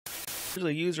There's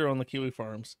a user on the Kiwi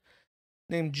Farms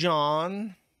named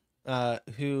John,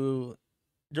 who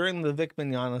during the Vic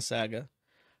Mignogna saga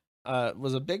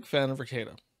was a big fan of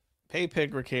Rekieta, pay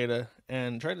pig Rekieta,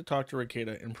 and tried to talk to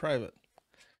Rekieta in private.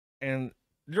 And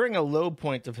during a low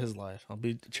point of his life, I'll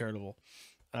be charitable,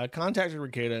 contacted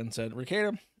Rekieta and said,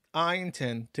 Rekieta, I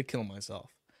intend to kill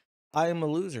myself. I am a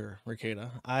loser,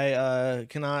 Rekieta. I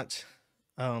cannot.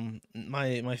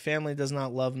 My family does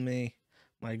not love me.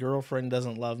 My girlfriend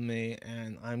doesn't love me,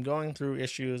 and I'm going through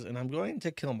issues, and I'm going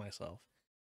to kill myself.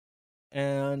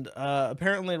 And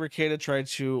apparently, Rekieta tried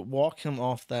to walk him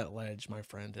off that ledge, my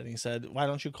friend. And he said, "Why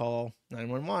don't you call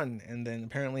 911?" And then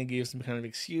apparently gave some kind of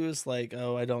excuse like,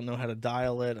 "Oh, I don't know how to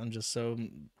dial it. I'm just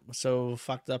so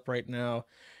fucked up right now."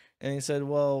 And he said,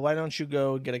 "Well, why don't you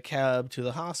go get a cab to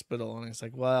the hospital?" And he's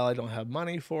like, "Well, I don't have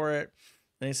money for it."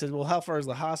 And he said, "Well, how far is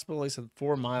the hospital?" He said,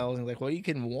 4 miles. And he's like, "Well, you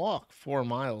can walk 4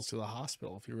 miles to the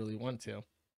hospital if you really want to."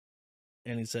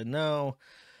 And he said, "No,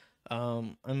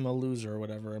 I'm a loser or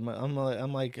whatever.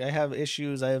 I'm like, I have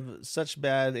issues. I have such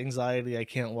bad anxiety. I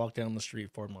can't walk down the street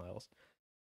 4 miles."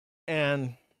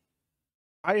 And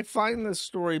I find this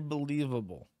story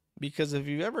believable because if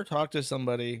you've ever talked to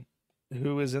somebody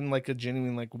who is in like a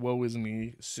genuine like woe is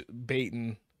me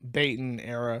baiting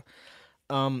era,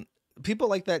 um, people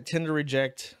like that tend to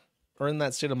reject, or in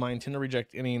that state of mind, tend to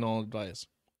reject any and all advice.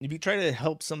 If you try to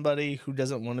help somebody who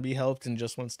doesn't want to be helped and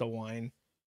just wants to whine,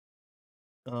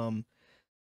 um,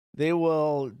 they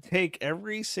will take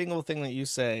every single thing that you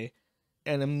say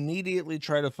and immediately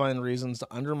try to find reasons to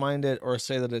undermine it or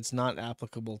say that it's not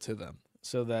applicable to them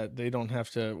so that they don't have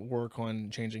to work on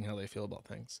changing how they feel about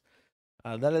things.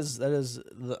 That is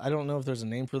I don't know if there's a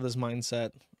name for this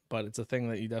mindset, but it's a thing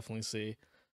that you definitely see.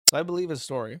 So I believe his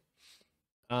story.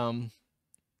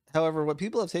 However, what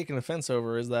people have taken offense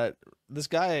over is that this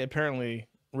guy apparently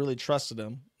really trusted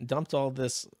him, dumped all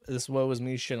this woe is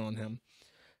me shit on him,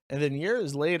 and then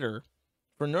years later,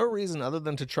 for no reason other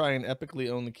than to try and epically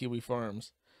own the Kiwi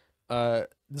Farms,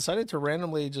 decided to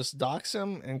randomly just dox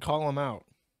him and call him out.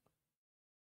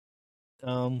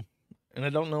 And I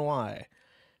don't know why.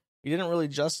 He didn't really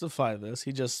justify this.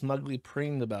 He just smugly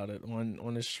preened about it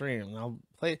on his stream. And I'll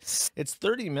play. It's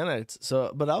 30 minutes,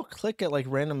 so but I'll click at like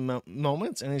random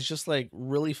moments, and he's just like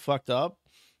really fucked up,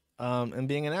 and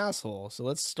being an asshole. So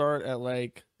let's start at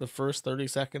like the first 30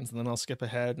 seconds, and then I'll skip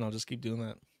ahead, and I'll just keep doing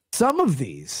that. Some of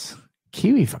these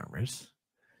Kiwi farmers,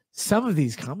 some of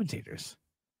these commentators.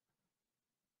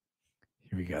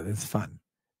 Here we go. This is fun.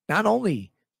 Not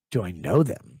only do I know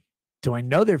them, do I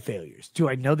know their failures? Do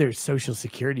I know their social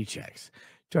security checks?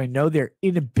 Do I know their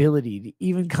inability to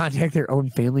even contact their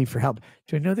own family for help?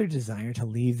 Do I know their desire to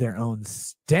leave their own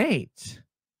state?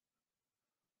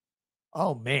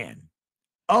 Oh, man.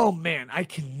 Oh, man. I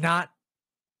cannot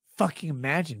fucking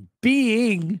imagine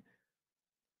being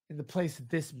in the place that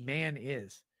this man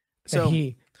is. So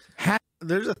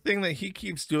there's a thing that he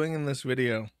keeps doing in this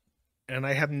video, and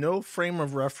I have no frame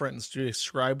of reference to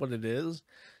describe what it is,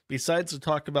 besides to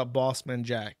talk about Bossman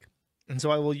Jack. And so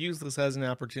I will use this as an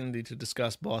opportunity to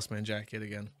discuss Bossman Jack yet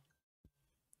again.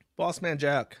 Bossman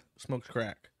Jack smokes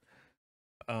crack.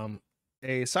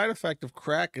 A side effect of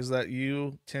crack is that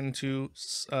you tend to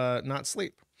not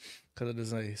sleep because it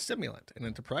is a stimulant and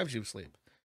it deprives you of sleep.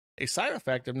 A side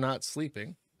effect of not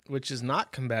sleeping, which is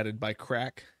not combated by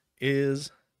crack,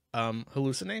 is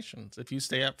hallucinations. If you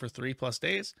stay up for 3+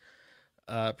 days,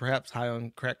 perhaps high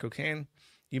on crack cocaine,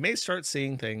 you may start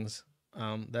seeing things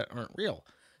that aren't real,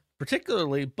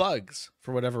 particularly bugs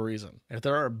for whatever reason. If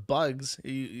there are bugs,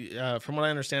 from what I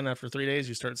understand, after 3 days,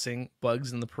 you start seeing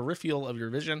bugs in the peripheral of your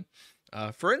vision.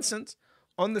 For instance,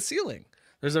 on the ceiling.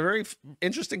 There's a very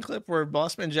interesting clip where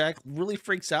Bossman Jack really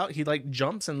freaks out. He like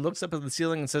jumps and looks up at the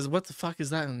ceiling and says, "What the fuck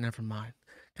is that?" And never mind.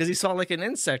 Because he saw like an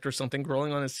insect or something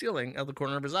growing on his ceiling at the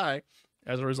corner of his eye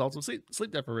as a result of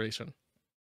sleep deprivation.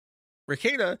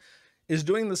 Rekieta is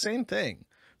doing the same thing.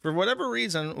 For whatever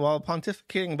reason, while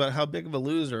pontificating about how big of a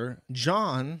loser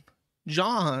John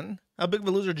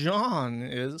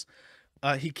is,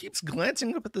 he keeps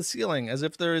glancing up at the ceiling as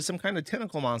if there is some kind of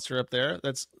tentacle monster up there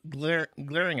that's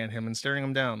glaring at him and staring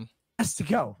him down. Has to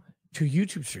go to a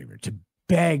YouTube streamer to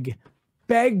beg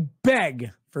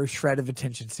for a shred of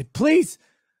attention. Say, please,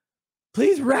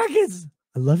 Rackets,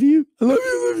 I love you. I love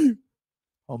you. I love you.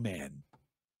 Oh, man.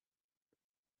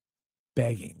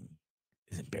 Begging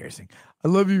is embarrassing. I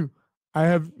love you.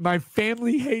 My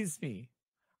family hates me.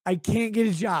 I can't get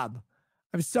a job.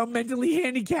 I'm so mentally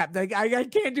handicapped. I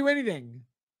can't do anything.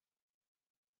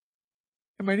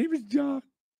 And my name is John.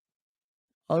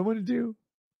 All I want to do,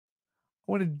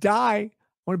 I want to die. I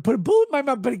want to put a bullet in my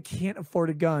mouth, but I can't afford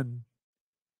a gun.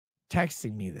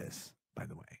 Texting me this, by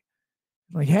the way.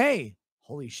 Like, hey,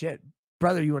 holy shit,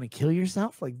 brother, you want to kill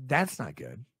yourself? Like, that's not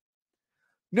good.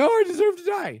 No, I deserve to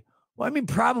die. Well, I mean,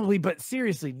 probably, but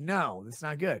seriously, no, that's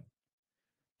not good.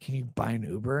 Can you buy an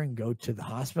Uber and go to the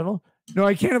hospital? No,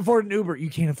 I can't afford an Uber. You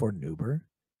can't afford an Uber?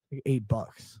 Like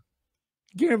 $8.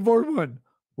 You can't afford one.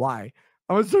 Why?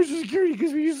 I'm on Social Security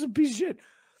because we use some piece of shit.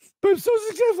 But I'm so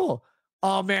successful.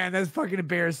 Oh, man, that's fucking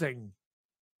embarrassing.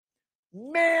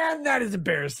 Man, that is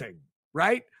embarrassing,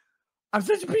 right? I'm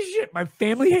such a piece of shit. My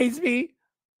family hates me.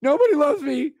 Nobody loves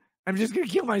me. I'm just going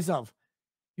to kill myself.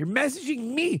 You're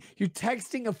messaging me. You're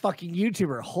texting a fucking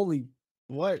YouTuber. Holy.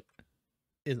 What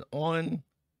is on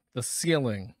the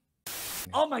ceiling?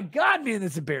 Oh my God, man,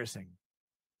 that's embarrassing.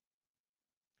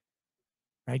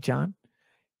 Right, John?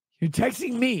 You're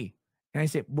texting me. And I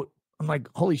say, what? I'm like,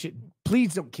 holy shit,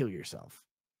 please don't kill yourself.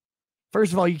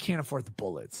 First of all, you can't afford the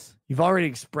bullets. You've already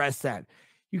expressed that.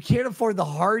 You can't afford the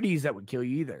Hardys that would kill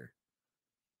you either.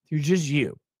 You're just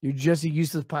you. You're just a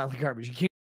useless pile of garbage. You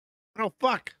can't. Oh,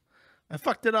 fuck. I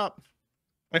fucked it up.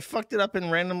 I fucked it up in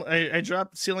random. I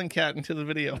dropped Ceiling Cat into the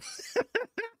video.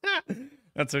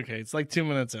 That's okay. It's like 2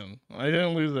 minutes in. I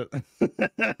didn't lose it.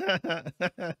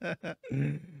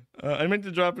 I meant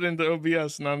to drop it into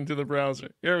OBS, not into the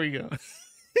browser. Here we go.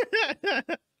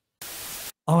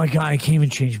 Oh my God, I can't even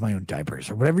change my own diapers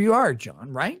or whatever you are,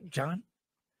 John, right? John?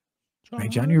 Right,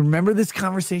 John? You remember this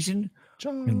conversation?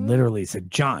 John. And literally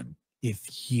said, John,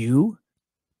 if you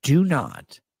do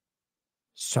not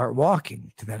start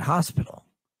walking to that hospital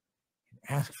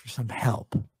and ask for some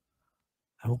help,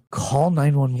 I will call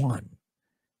 911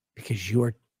 because you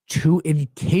are too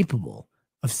incapable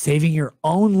of saving your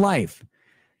own life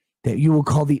that you will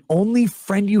call the only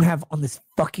friend you have on this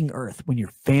fucking earth when your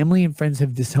family and friends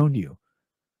have disowned you.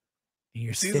 And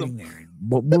you're sitting there.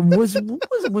 What was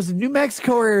it New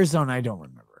Mexico or Arizona? I don't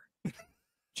remember.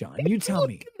 John, you tell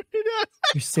me.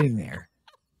 You're sitting there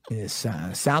in this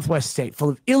Southwest state full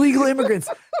of illegal immigrants.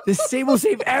 This state will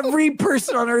save every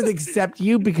person on earth except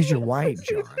you because you're white,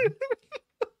 John.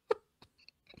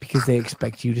 Because they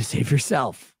expect you to save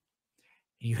yourself.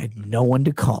 You had no one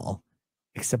to call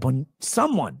except when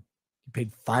someone you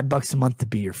paid $5 a month to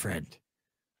be your friend.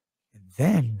 And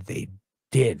then they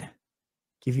did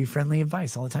give you friendly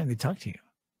advice all the time. They talk to you,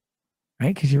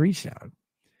 right? Because you reached out.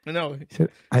 I know. So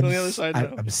on the other side.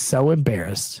 I'm so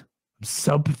embarrassed. I'm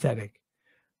so pathetic.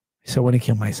 I so want to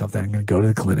kill myself that I'm going to go to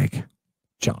the clinic.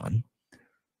 John,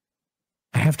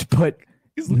 I have to put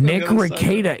Nick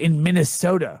Rekieta in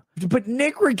Minnesota. I have to put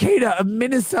Nick Rekieta of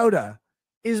Minnesota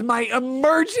is my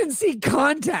emergency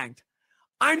contact.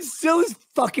 I'm still his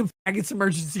fucking faggot's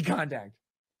emergency contact.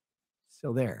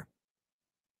 Still there.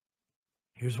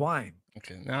 Here's why.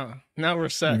 Okay, now we're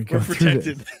set. We're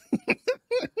protected.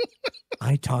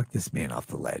 I talked this man off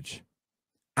the ledge.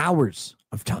 Hours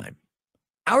of time.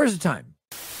 Hours of time.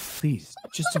 Please,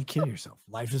 just don't kill yourself.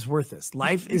 Life is worth this.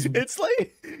 Life is. It's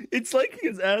like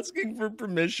he's asking for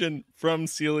permission from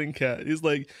Ceiling Cat. He's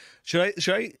like, should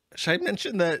I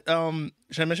mention that?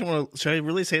 Should I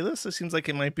really say this? It seems like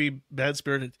it might be bad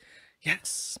spirited.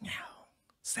 Yes, meow.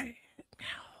 Say it, meow.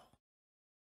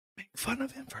 Make fun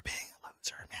of him for being a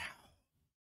loser, meow.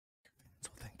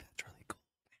 So I think that's really cool.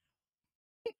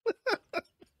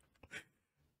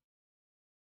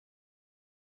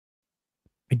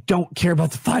 I don't care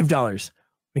about the $5.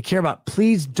 I care about,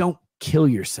 please don't kill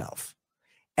yourself.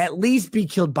 At least be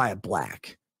killed by a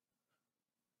black.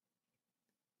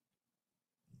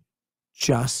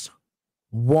 Just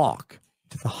walk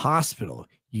to the hospital,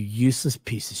 you useless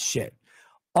piece of shit.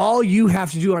 All you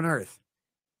have to do on earth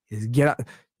is get up.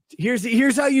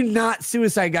 Here's how you not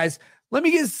suicide, guys. Let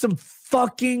me give some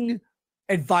fucking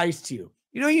advice to you.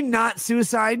 You know you not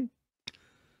suicide?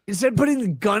 Instead of putting the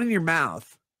gun in your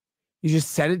mouth, you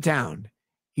just set it down.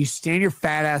 You stand your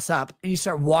fat ass up and you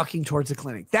start walking towards the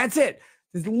clinic. That's it.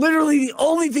 It's literally the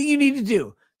only thing you need to do.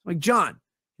 I'm like, John.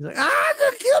 He's like, I'm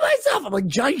going to kill myself. I'm like,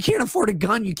 John, you can't afford a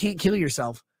gun. You can't kill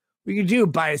yourself. What you can do,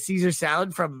 buy a Caesar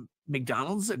salad from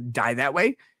McDonald's and die that way.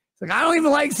 It's like, I don't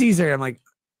even like Caesar. I'm like,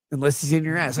 unless he's in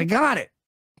your ass. I got it.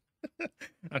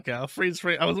 Okay, I'll freeze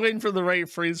frame. I was waiting for the right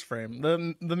freeze frame.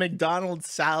 The McDonald's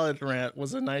salad rant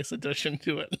was a nice addition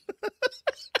to it.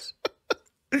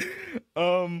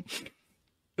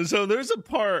 So there's a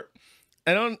part,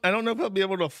 I don't know if I'll be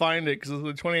able to find it because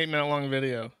it's a 28-minute long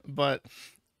video, but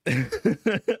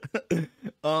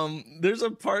there's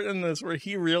a part in this where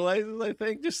he realizes, I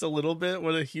think, just a little bit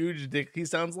what a huge dick he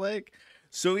sounds like.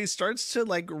 So he starts to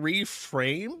like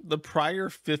reframe the prior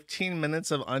 15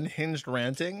 minutes of unhinged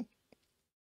ranting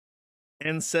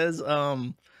and says,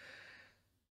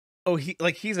 Oh,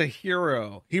 he's a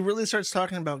hero. He really starts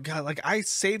talking about God, like I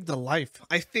saved a life.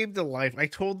 I saved a life. I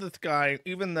told this guy,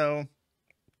 even though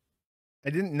I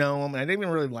didn't know him, and I didn't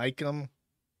even really like him.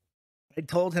 I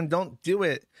told him, don't do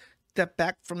it. Step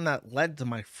back from that ledge,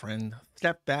 my friend.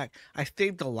 Step back. I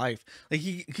saved a life. Like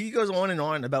he goes on and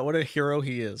on about what a hero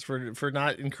he is for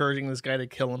not encouraging this guy to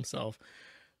kill himself.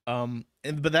 But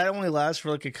that only lasts for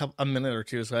like a minute or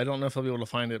two, so I don't know if I'll be able to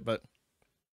find it. But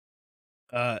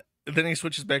then he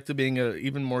switches back to being a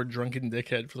even more drunken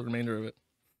dickhead for the remainder of it.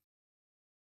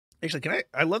 Actually,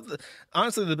 I love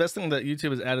honestly, the best thing that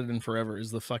YouTube has added in forever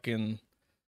is the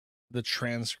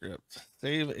transcript.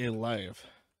 Save a life.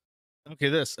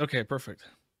 Okay, perfect.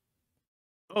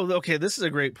 Oh, okay, this is a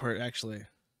great part, actually.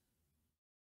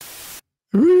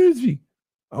 Okay.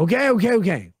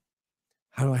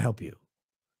 How do I help you?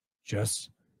 Just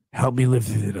help me live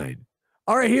through the night.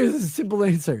 All right, here's a simple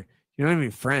answer. You don't have any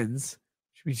friends,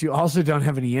 which means you also don't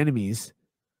have any enemies.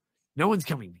 No one's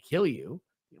coming to kill you.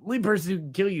 The only person who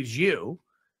can kill you is you.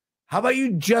 How about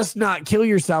you just not kill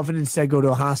yourself and instead go to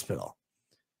a hospital?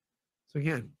 So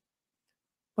again,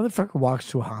 motherfucker walks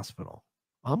to a hospital.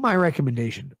 On my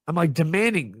recommendation, I'm like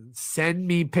demanding, send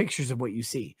me pictures of what you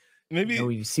see. Maybe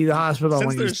when you see the hospital,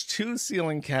 since there's two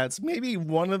ceiling cats, maybe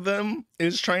one of them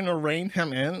is trying to rein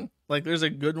him in. Like there's a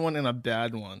good one and a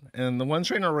bad one, and the one's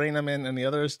trying to rein him in, and the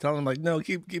other is telling him like, "No,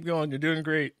 keep going. You're doing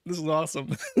great. This is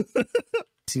awesome."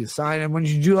 See the sign. I want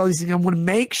you to do all these things. I want to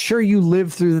make sure you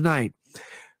live through the night,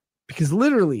 because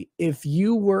literally, if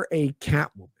you were a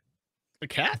cat woman, a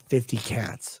cat, 50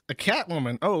 cats, a cat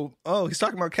woman. Oh, he's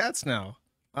talking about cats now.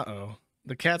 Uh-oh,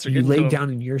 the cats are. You laid down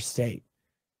in your state,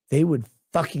 they would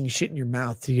fucking shit in your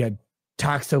mouth till you had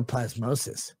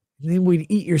toxoplasmosis. And then we'd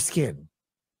eat your skin.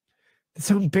 That's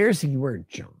how embarrassing you were,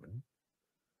 John.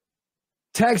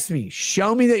 Text me.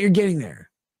 Show me that you're getting there.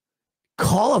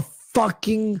 Call a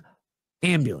fucking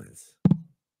ambulance.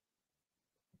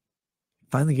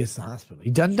 Finally gets to the hospital.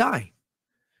 He doesn't die.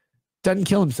 Doesn't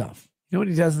kill himself. You know what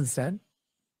he does instead?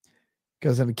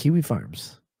 Goes on to Kiwi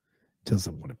Farms. Tells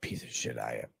them what a piece of shit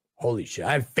I am. Holy shit.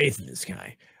 I have faith in this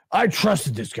guy. I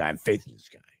trusted this guy. I have faith in this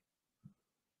guy.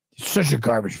 He's such a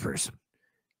garbage person.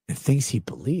 The things he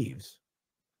believes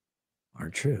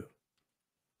aren't true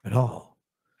at all.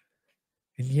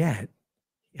 And yet,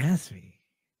 he asked me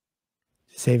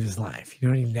to save his life. You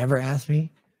know what he never asked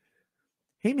me?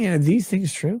 Hey, man, are these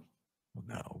things true? Well,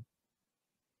 no.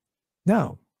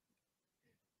 No.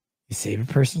 You save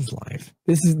a person's life.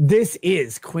 This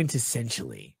is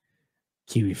quintessentially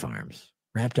Kiwi Farms,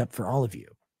 wrapped up for all of you.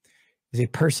 Is a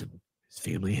person whose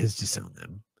family has disowned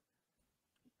them,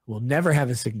 will never have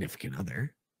a significant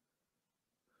other,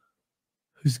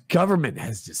 whose government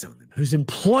has disowned them, whose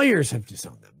employers have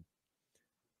disowned them.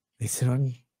 They sit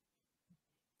on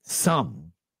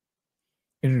some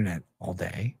internet all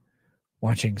day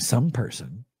watching some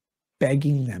person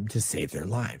begging them to save their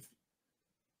life.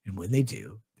 And when they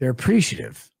do, they're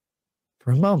appreciative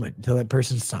for a moment until that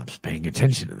person stops paying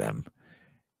attention to them.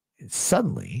 And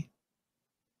suddenly,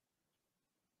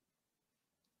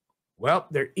 well,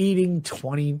 they're eating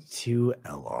 22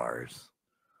 LRs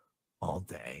all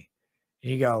day.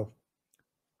 And you go,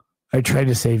 I tried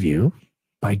to save you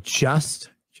by just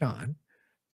John.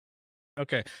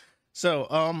 Okay. So,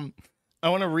 I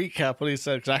want to recap what he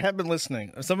said because I have been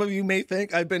listening. Some of you may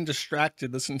think I've been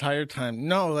distracted this entire time.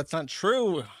 No, that's not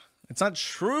true. It's not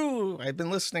true. I've been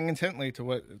listening intently to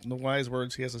what the wise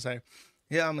words he has to say.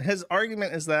 Yeah, his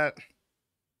argument is that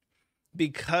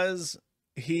because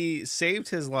he saved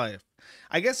his life,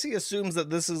 I guess he assumes that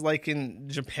this is like in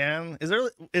Japan. Is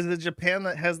it Japan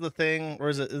that has the thing, or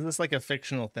is this like a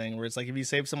fictional thing where it's like if you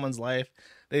save someone's life,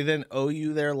 they then owe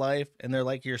you their life and they're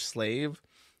like your slave?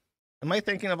 Am I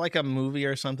thinking of like a movie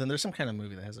or something? There's some kind of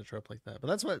movie that has a trope like that. But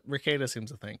that's what Rekieta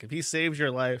seems to think. If he saves your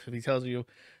life, if he tells you,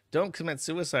 don't commit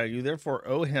suicide, you therefore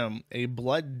owe him a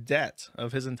blood debt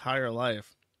of his entire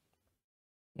life.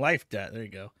 Life debt. There you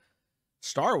go.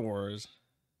 Star Wars.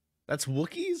 That's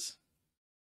Wookiees?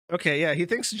 Okay, yeah, he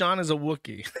thinks John is a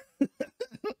Wookiee.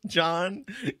 John,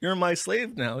 you're my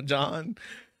slave now, John.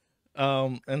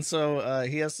 And so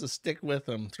he has to stick with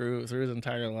him through his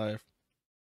entire life.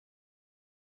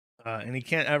 And he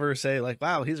can't ever say like,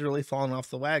 wow, he's really fallen off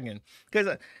the wagon.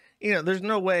 Because, there's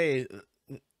no way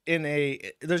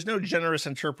there's no generous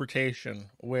interpretation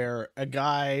where a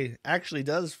guy actually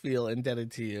does feel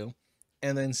indebted to you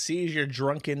and then sees your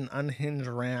drunken, unhinged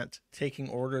rant taking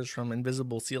orders from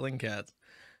invisible ceiling cats,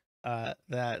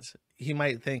 that he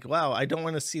might think, wow, I don't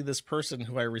want to see this person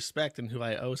who I respect and who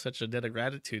I owe such a debt of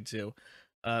gratitude to,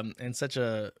 in such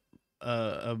a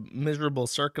miserable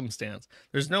circumstance.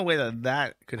 There's no way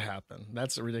that could happen.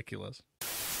 That's ridiculous.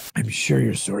 I'm sure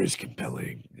your story is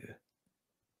compelling.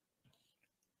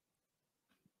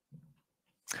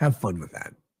 Have fun with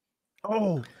that.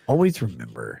 Oh, always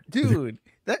remember, dude,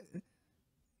 that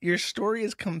your story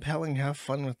is compelling. Have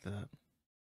fun with that.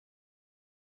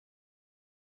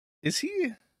 Is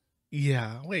he?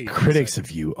 Yeah. Wait. Critics of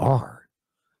you are.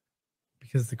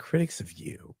 Because the critics of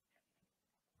you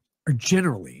are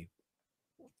generally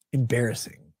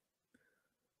embarrassing.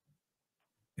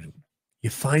 You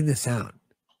find this out.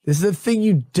 This is the thing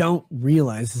you don't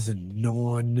realize as a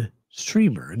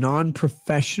non-streamer, a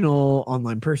non-professional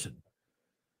online person.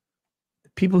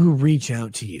 People who reach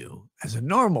out to you as a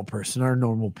normal person are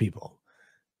normal people.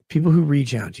 People who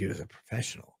reach out to you as a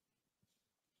professional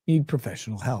need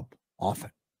professional help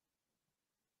often.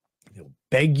 They'll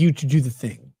beg you to do the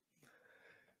thing.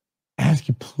 Ask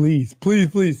you, please, please,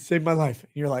 please save my life.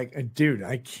 And you're like, dude,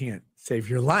 I can't save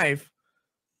your life.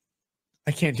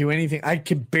 I can't do anything. I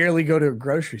can barely go to a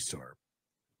grocery store.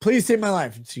 Please save my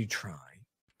life. And so you try.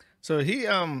 So he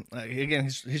again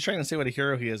he's trying to say what a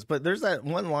hero he is, but there's that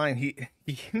one line he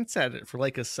hints at it for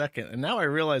like a second, and now I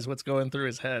realize what's going through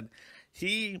his head.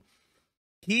 He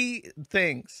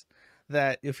thinks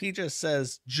that if he just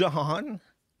says John's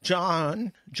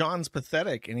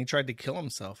pathetic, and he tried to kill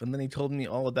himself, and then he told me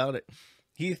all about it.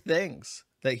 He thinks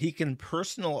that he can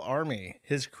personal army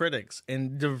his critics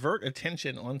and divert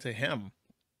attention onto him.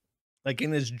 Like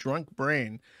in his drunk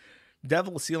brain,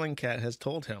 Devil Ceiling Cat has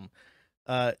told him,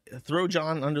 throw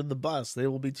John under the bus. They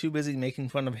will be too busy making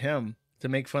fun of him to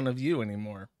make fun of you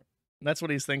anymore. That's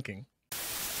what he's thinking.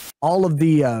 All of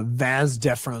the Vaz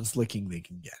Defrons licking they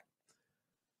can get.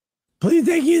 Please,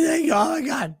 thank you, thank you. Oh my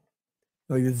God.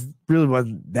 Like, this really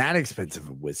wasn't that expensive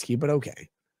of whiskey, but okay.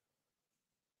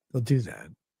 They'll do that.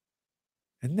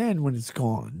 And then when it's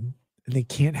gone and they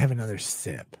can't have another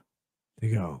sip, they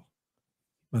go,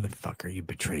 motherfucker, you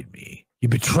betrayed me. You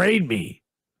betrayed me.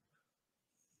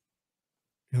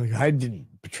 You're like, I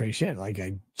didn't betray shit. Like,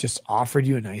 I just offered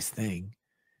you a nice thing.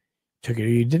 Took it or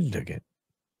you didn't took it.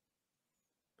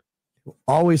 You'll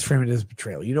always frame it as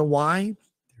betrayal. You know why?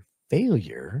 Their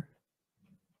failure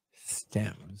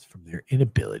stems from their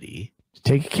inability to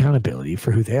take accountability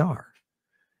for who they are.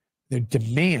 Their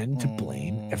demand to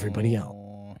blame everybody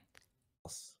else.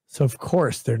 So, of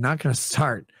course, they're not going to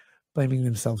start blaming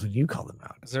themselves when you call them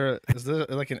out. Is there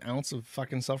like an ounce of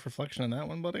fucking self-reflection in that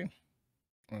one, buddy?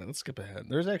 All right, let's skip ahead.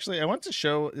 There's actually, I want to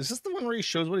show, is this the one where he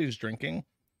shows what he was drinking?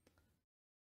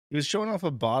 He was showing off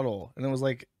a bottle, and it was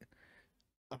like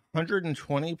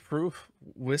 120 proof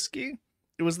whiskey.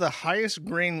 It was the highest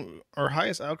grain or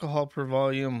highest alcohol per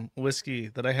volume whiskey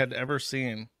that I had ever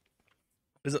seen.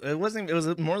 It wasn't, it was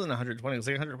more than 120. It was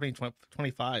like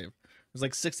 125. It was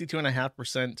like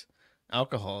 62.5%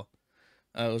 alcohol.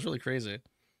 It was really crazy.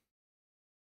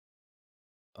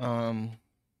 Anyways,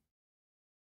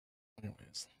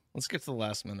 let's get to the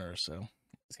last minute or so.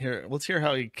 Let's hear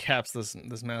how he caps this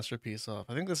masterpiece off.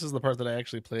 I think this is the part that I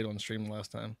actually played on stream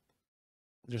last time.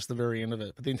 Just the very end of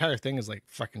it. But the entire thing is like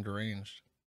fucking deranged.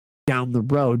 Down the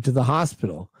road to the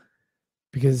hospital.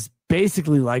 Because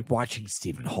basically like watching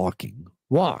Stephen Hawking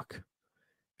walk.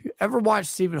 If you ever watched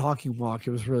Stephen Hawking walk,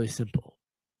 it was really simple.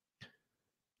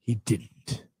 He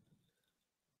didn't.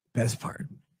 Best part.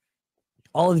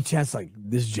 All of the chats like,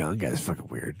 this John guy's fucking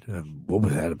weird. What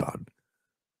was that about?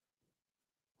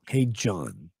 Hey,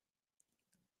 John.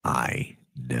 I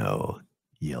know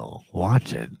you'll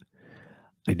watch it.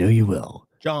 I know you will.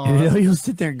 John. And I know you'll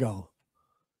sit there and go,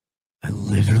 I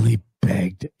literally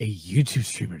begged a YouTube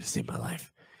streamer to save my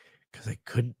life because I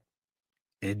couldn't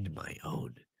end my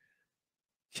own.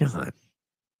 John,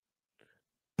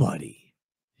 buddy,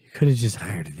 you could have just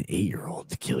hired an 8-year-old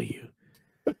to kill you.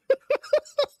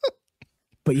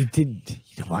 But you didn't.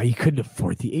 You know why? You couldn't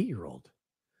afford the 8-year-old.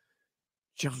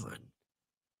 John.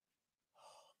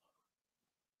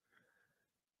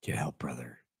 Get help,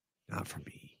 brother. Not for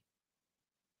me.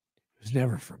 It was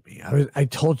never for me. I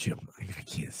told you, I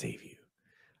can't save you.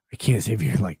 I can't save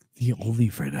you. You're like the only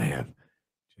friend I have.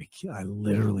 I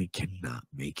literally cannot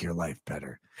make your life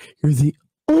better. You're the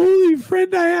only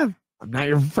friend I have. I'm not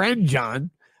your friend, John.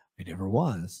 I never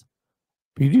was.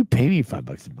 But you do pay me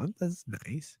 $5 a month. That's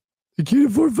nice. I can't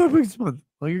afford $5 a month.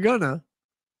 Well, you're gonna.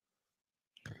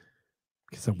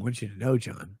 Because I want you to know,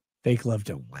 John, fake love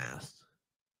don't last.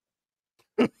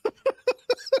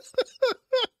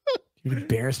 You're an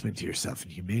embarrassment to yourself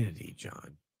and humanity,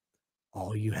 John.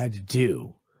 All you had to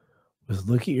do was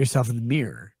look at yourself in the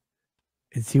mirror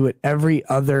and see what every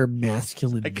other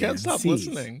masculine man I can't stop sees.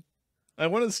 listening. I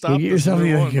want to stop Look at yourself in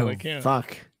the mirror and but go, I can't.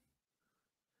 fuck.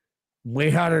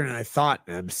 Way harder than I thought,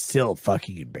 and I'm still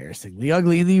fucking embarrassingly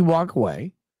ugly. And then you walk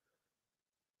away.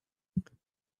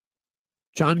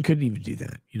 John couldn't even do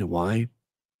that. You know why?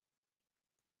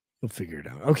 We'll figure it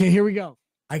out. Okay, here we go.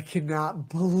 I cannot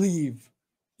believe.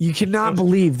 You cannot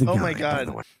believe the guy. Oh my by god.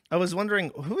 the way. I was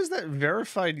wondering, who is that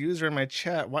verified user in my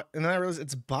chat? What? And then I realized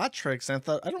it's Botrix. And I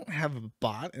thought, I don't have a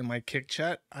bot in my Kick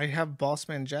chat. I have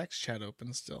Bossman Jack's chat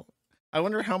open still. I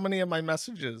wonder how many of my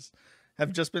messages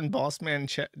have just been Bossman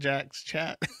Jack's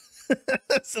chat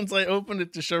since I opened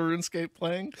it to show RuneScape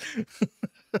playing.